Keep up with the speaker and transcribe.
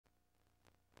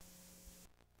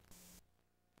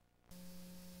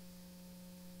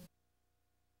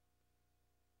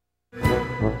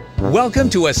Welcome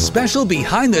to a special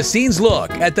behind-the-scenes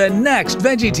look at the next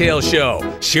VeggieTales show,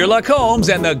 Sheerluck Holmes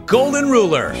and the Golden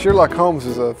Ruler. Sheerluck Holmes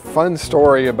is a fun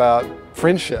story about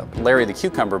friendship. Larry the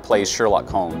Cucumber plays Sheerluck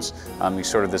Holmes. He's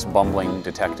sort of this bumbling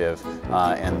detective,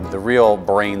 and the real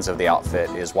brains of the outfit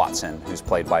is Watson, who's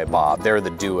played by Bob. They're the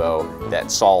duo that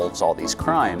solves all these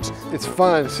crimes. It's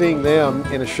fun seeing them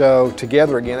in a show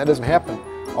together again. That doesn't happen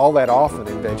all that often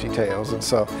in VeggieTales, and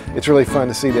so it's really fun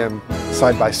to see them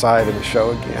side by side in the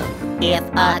show again. If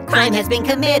a crime has been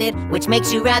committed, which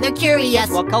makes you rather curious,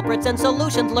 while culprits and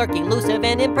solutions lurk elusive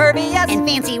and impervious, and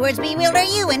fancy words bewilder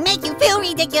you and make you feel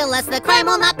ridiculous, the crime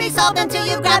will not be solved until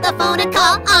you grab the phone and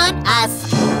call on us.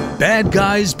 Bad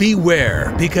guys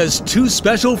beware, because two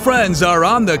special friends are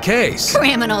on the case.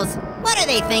 Criminals, what are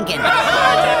they thinking?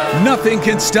 Nothing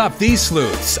can stop these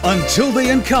sleuths until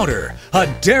they encounter a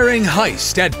daring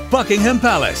heist at Buckingham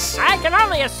Palace. I can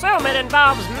only assume it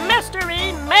involves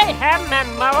mystery, mayhem, and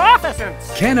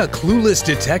maleficence. Can a clueless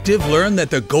detective learn that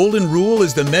the golden rule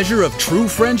is the measure of true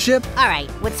friendship? All right,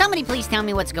 would somebody please tell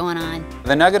me what's going on?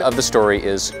 The nugget of the story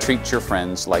is treat your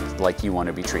friends like you want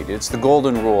to be treated. It's the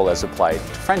golden rule as applied to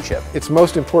friendship. It's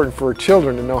most important for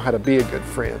children to know how to be a good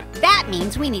friend. That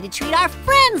means we need to treat our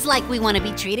friends like we want to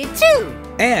be treated too.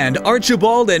 And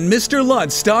Archibald and Mr.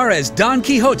 Lunt star as Don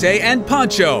Quixote and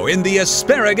Pancho in The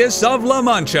Asparagus of La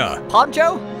Mancha.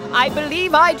 Pancho, I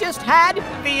believe I just had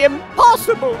the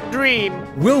impossible dream.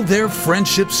 Will their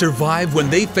friendship survive when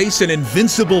they face an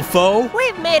invincible foe?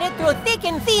 We've made it through thick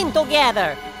and thin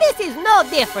together. This is no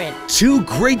different. Two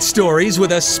great stories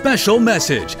with a special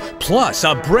message, plus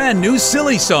a brand new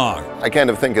silly song. I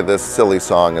kind of think of this silly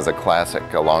song as a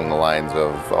classic along the lines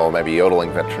of, maybe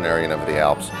Yodeling Veterinarian of the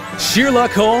Alps.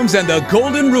 Sheerluck Holmes and the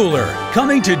Golden Ruler,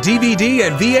 coming to DVD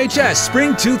and VHS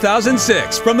spring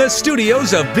 2006 from the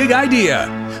studios of Big Idea.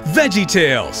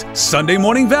 VeggieTales, Sunday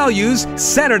morning values,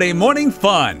 Saturday morning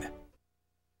fun.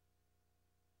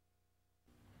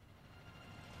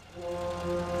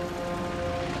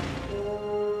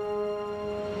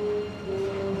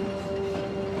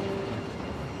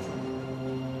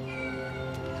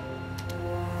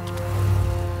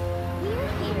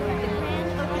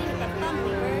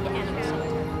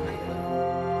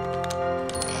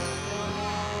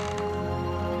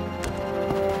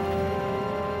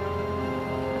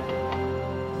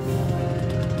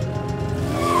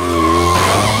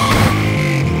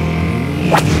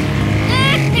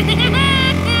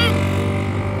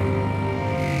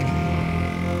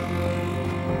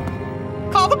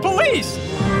 Call the police!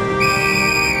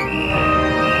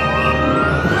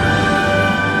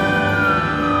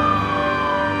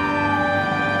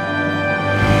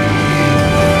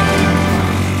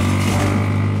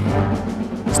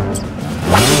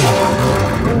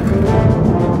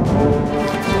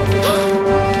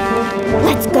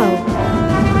 Let's go.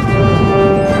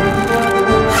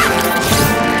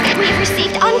 We've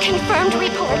received unconfirmed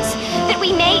reports that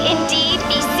we may indeed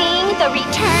be seeing the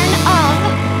return of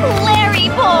Larry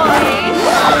Boy.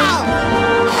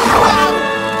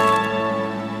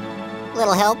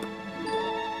 Little help?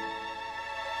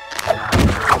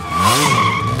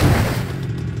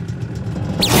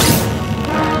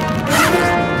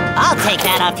 I'll take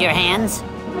that off your hands.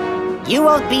 You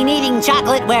won't be needing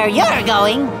chocolate where you're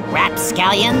going,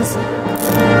 rapscallions.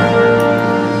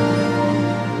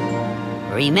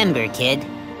 Remember, kid,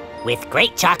 with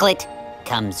great chocolate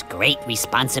comes great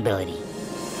responsibility.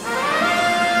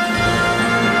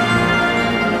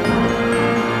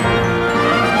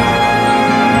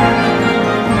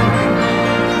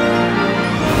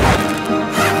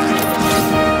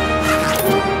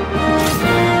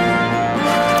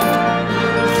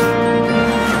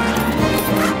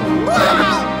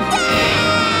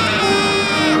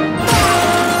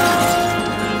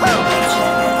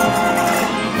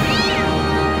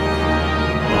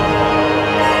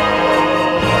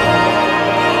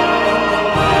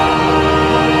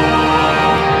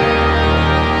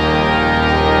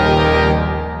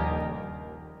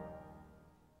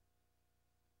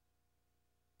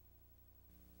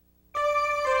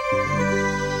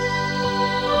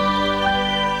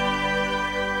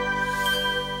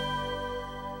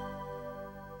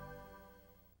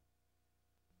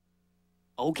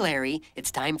 Oh, Larry, it's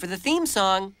time for the theme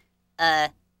song.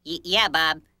 Yeah,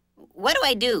 Bob. What do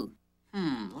I do?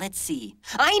 Let's see.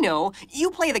 I know.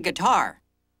 You play the guitar.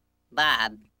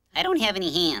 Bob, I don't have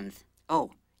any hands.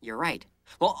 Oh, you're right.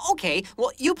 Well, okay.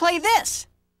 Well, you play this.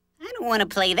 I don't want to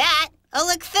play that. I'll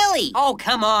look silly. Oh,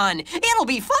 come on. It'll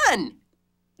be fun.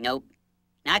 Nope.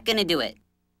 Not gonna do it.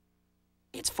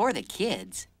 It's for the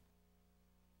kids.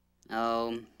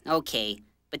 Oh, okay.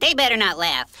 But they better not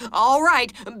laugh. All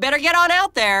right. Better get on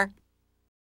out there.